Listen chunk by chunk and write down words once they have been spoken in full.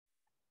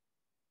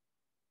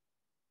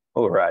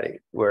Alrighty,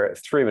 we're at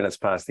 3 minutes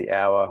past the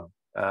hour.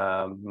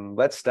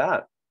 Let's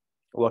start.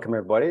 Welcome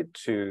everybody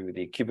to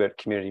the KubeVirt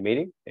community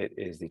meeting. It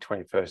is the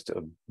 21st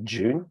of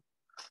June.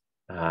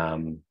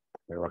 We're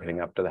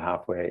rocketing up to the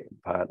halfway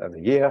part of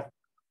the year.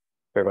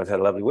 Everyone's had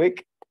a lovely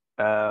week.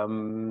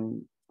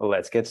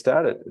 Let's get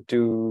started.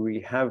 Do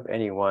we have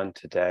anyone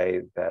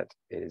today that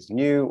is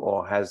new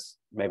or has,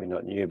 maybe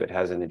not new, but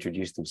hasn't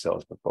introduced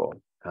themselves before?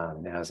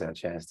 Now's our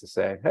chance to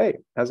say, hey,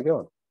 how's it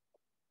going?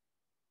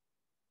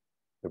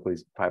 So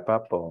please pipe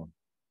up or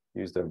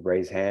use the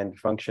raise hand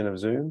function of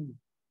Zoom.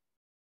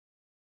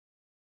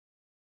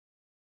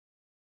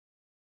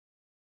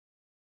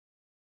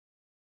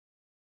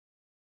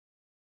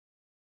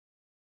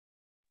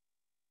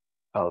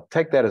 I'll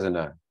take that as a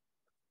no.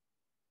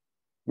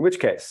 In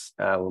which case,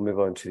 we'll move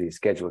on to the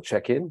scheduled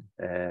check-in,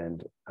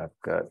 and I've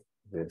got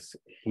this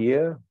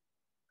here.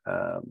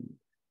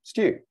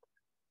 Stu.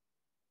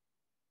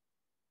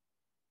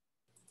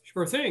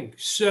 Sure thing.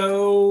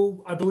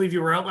 So I believe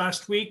you were out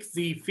last week.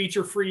 The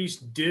feature freeze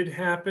did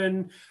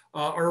happen.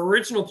 Our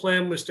original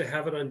plan was to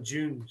have it on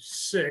June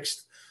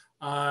 6th.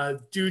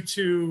 Due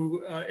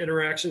to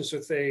interactions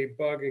with a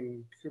bug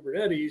in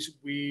Kubernetes,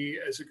 we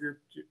as a group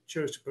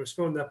chose to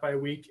postpone that by a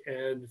week,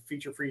 and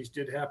feature freeze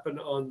did happen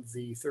on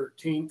the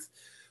 13th.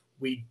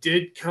 We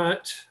did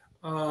cut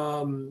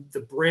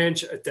the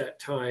branch at that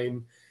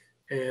time.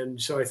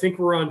 And so I think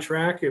we're on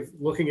track. If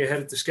looking ahead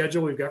at the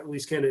schedule, we've got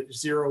release candidate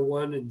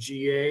 01 and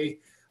GA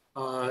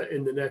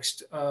in the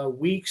next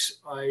weeks.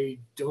 I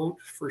don't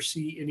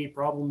foresee any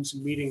problems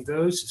meeting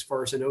those. As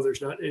far as I know,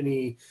 there's not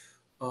any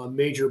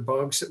major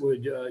bugs that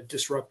would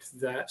disrupt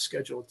that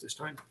schedule at this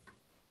time.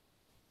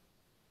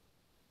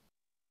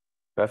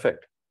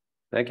 Perfect.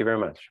 Thank you very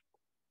much.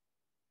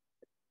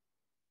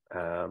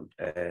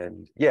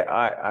 And yeah,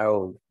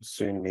 I'll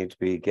soon need to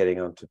be getting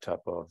onto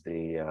top of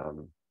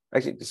the,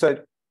 actually, so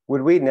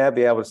would we now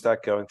be able to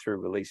start going through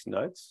release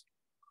notes?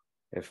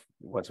 If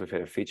once we've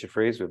had a feature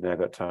freeze, we've now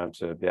got time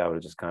to be able to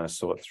just kind of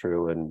sort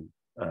through and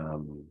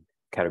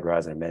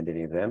categorize and amend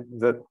any of them.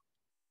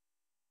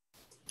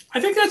 I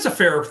think that's a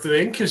fair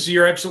thing, because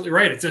you're absolutely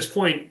right. At this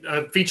point,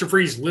 feature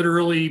freeze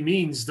literally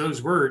means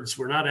those words.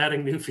 We're not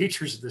adding new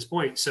features at this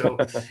point. So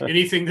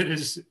anything that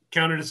is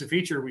counted as a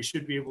feature, we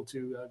should be able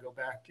to go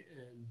back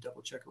and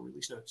double check our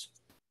release notes.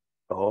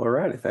 All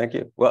righty, thank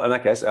you. Well, in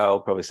that case,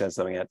 I'll probably send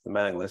something out to the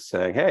mailing list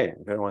saying, hey,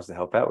 if anyone wants to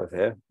help out with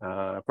here,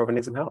 I probably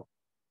need some help.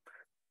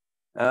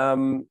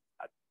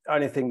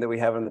 Only thing that we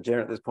have on the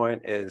agenda at this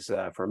point is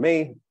for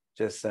me,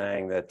 just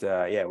saying that,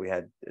 yeah, we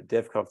had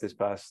DevConf this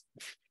past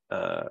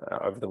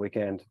over the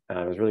weekend.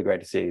 It was really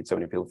great to see so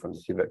many people from the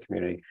KubeVirt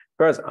community. As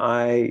far as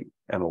I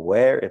am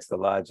aware, it's the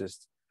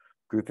largest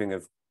grouping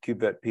of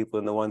KubeVirt people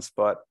in the one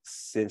spot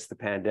since the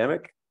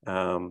pandemic.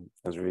 It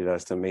was really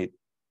nice to meet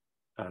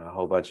a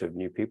whole bunch of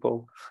new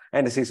people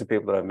and to see some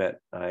people that I've met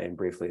in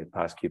briefly at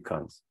past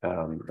KubeCons.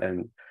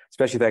 And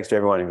especially thanks to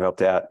everyone who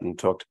helped out and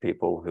talked to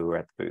people who were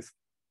at the booth.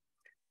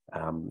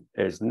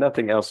 There's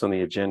nothing else on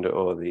the agenda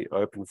or the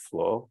open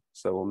floor,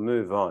 so we'll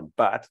move on.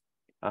 But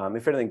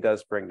if anything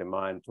does spring to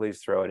mind, please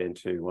throw it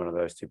into one of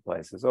those two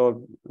places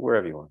or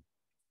wherever you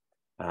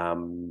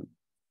want.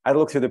 I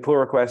looked through the pull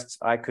requests.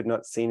 I could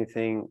not see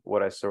anything.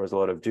 What I saw was a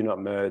lot of do not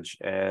merge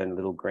and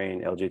little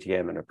green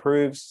LGTM and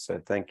approves.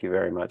 So thank you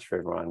very much for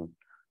everyone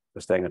for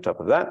staying on top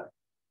of that.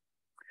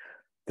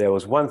 There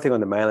was one thing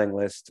on the mailing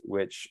list,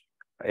 which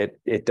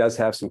it does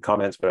have some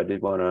comments, but I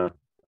did want to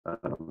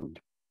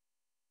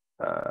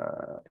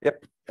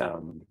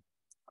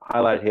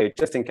highlight here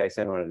just in case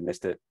anyone had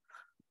missed it.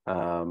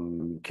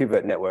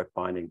 KubeVirt network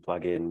binding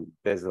plugin.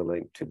 There's a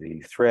link to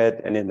the thread,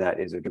 and in that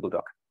is a Google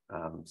Doc.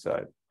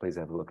 So please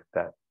have a look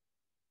at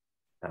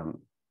that.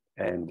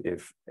 And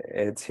if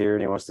Ed's here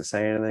and he wants to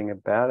say anything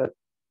about it.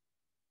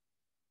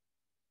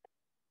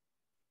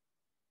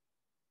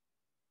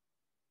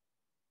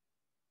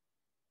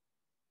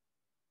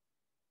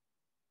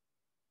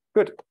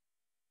 Good.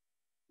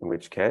 In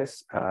which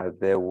case,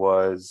 there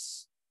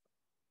was,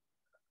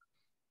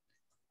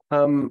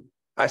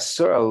 I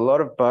saw a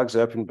lot of bugs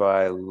opened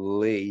by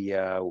Lee,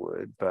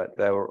 but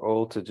they were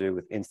all to do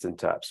with instant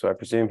tap. So I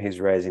presume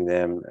he's raising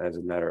them as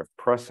a matter of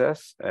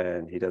process,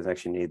 and he doesn't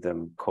actually need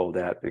them called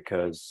out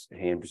because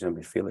he and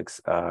presumably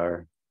Felix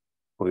will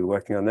be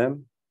working on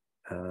them.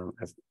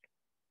 As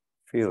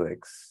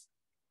Felix,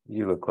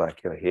 you look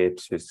like you're here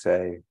to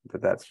say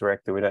that that's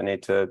correct, that we don't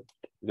need to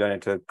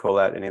call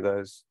out any of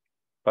those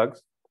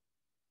bugs.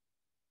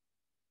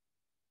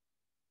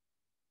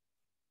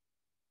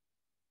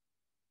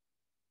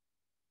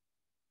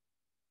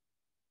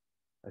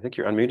 I think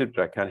you're unmuted,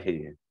 but I can't hear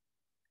you.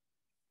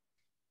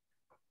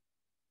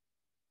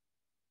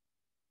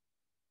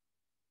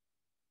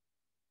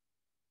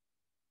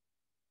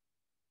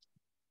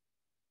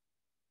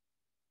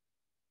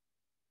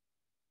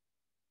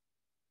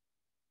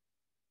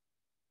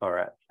 All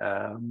right.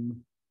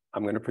 I'm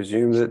going to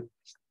presume that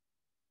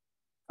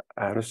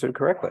I understood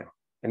correctly.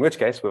 In which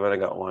case, we've only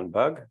got one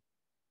bug.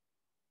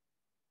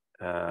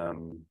 This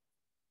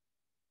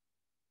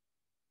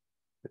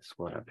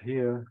one up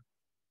here.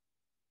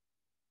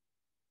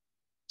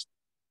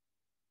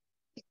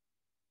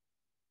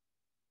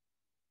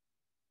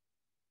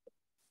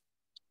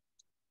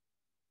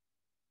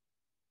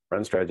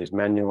 run strategy is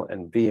manual,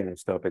 and VM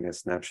stopping a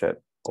snapshot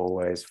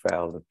always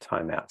fails a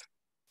timeout.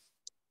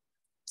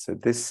 So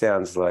this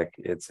sounds like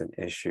it's an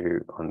issue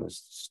on the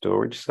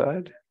storage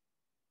side,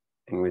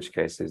 in which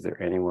case, is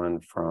there anyone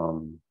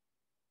from,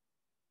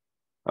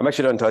 I'm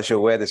actually not entirely sure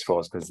where this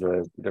falls, because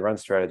the run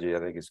strategy, I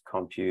think, is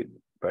compute,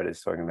 but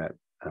it's talking about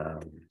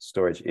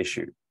storage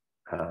issue.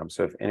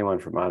 So if anyone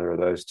from either of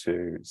those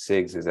two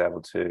SIGs is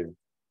able to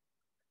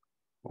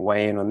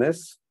weigh in on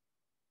this.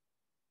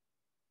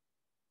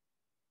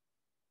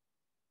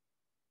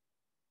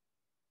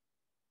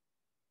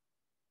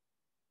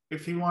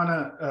 If you want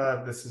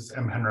to, this is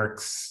M.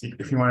 Henricks.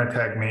 If you want to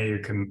tag me, you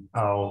can,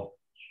 I'll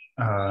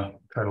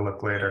try to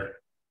look later.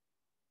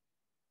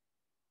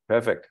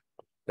 Perfect.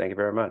 Thank you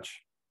very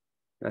much.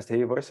 Nice to hear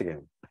your voice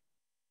again.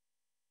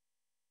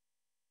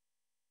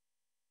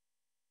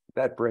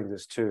 That brings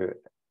us to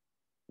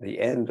the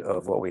end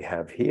of what we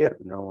have here.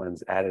 No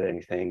one's added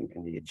anything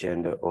in the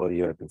agenda or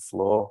the open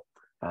floor.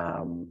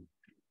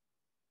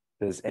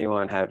 Does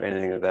anyone have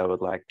anything that they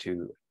would like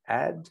to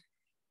add?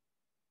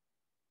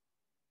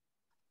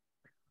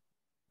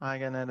 I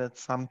can add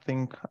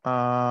something.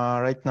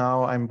 Right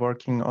now, I'm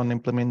working on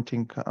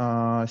implementing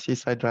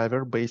CSI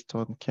driver based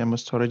on Camo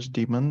storage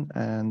daemon,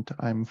 and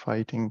I'm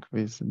fighting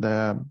with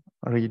the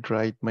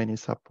read-write many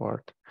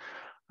support.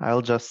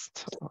 I'll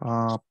just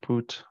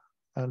put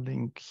a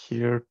link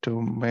here to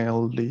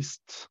mail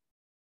list.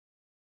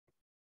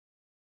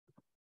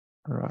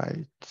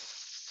 Right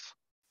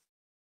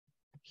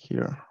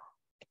here.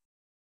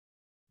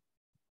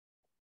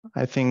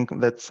 I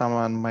think that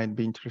someone might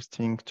be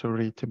interesting to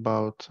read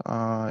about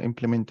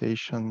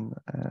implementation,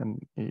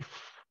 and if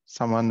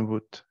someone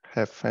would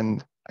have any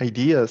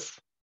ideas,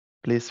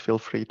 please feel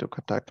free to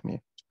contact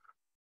me.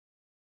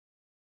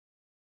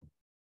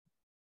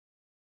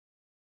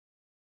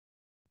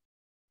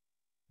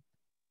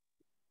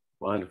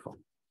 Wonderful.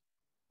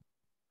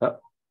 Oh,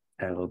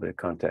 and a little bit of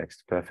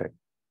context. Perfect.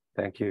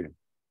 Thank you.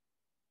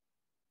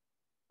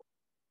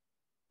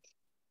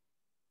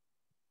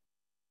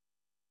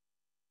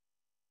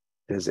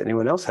 Does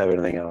anyone else have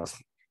anything else,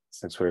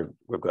 since we've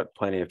got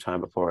plenty of time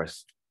before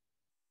us?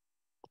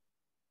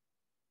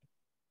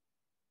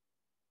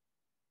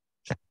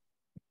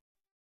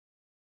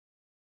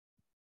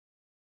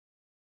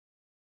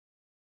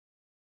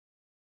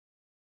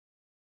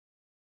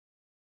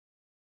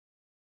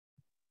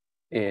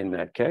 In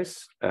that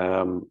case,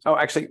 oh,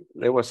 actually,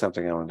 there was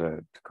something I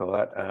wanted to call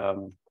out.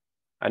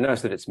 I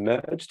noticed that it's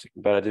merged,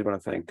 but I did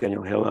want to thank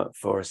Daniel Hiller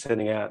for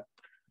sending out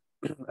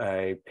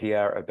a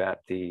PR about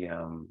the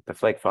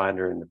flake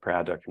finder and the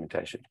proud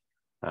documentation.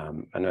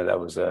 I know that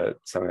was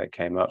something that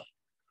came up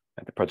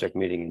at the project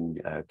meeting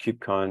in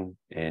KubeCon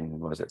in,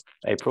 what was it,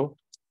 April?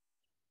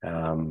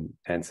 And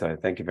so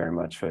thank you very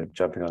much for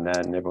jumping on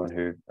that, and everyone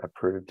who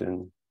approved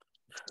and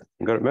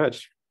got it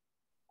merged.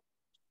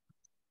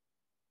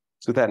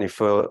 So without any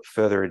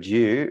further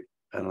ado,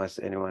 unless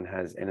anyone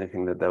has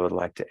anything that they would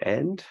like to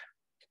add,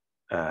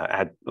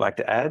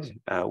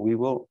 we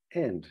will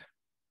end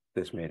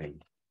this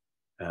meeting.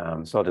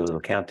 So I'll do a little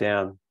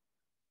countdown.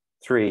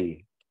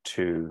 3,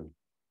 2,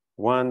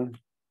 1.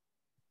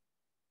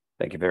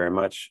 Thank you very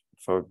much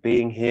for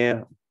being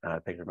here.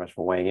 Thank you very much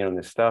for weighing in on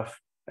this stuff,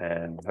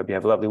 and hope you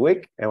have a lovely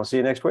week, and we'll see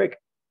you next week.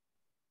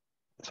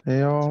 See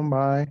you.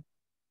 Bye.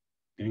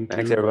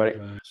 Thanks, everybody.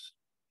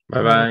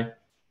 Bye-bye.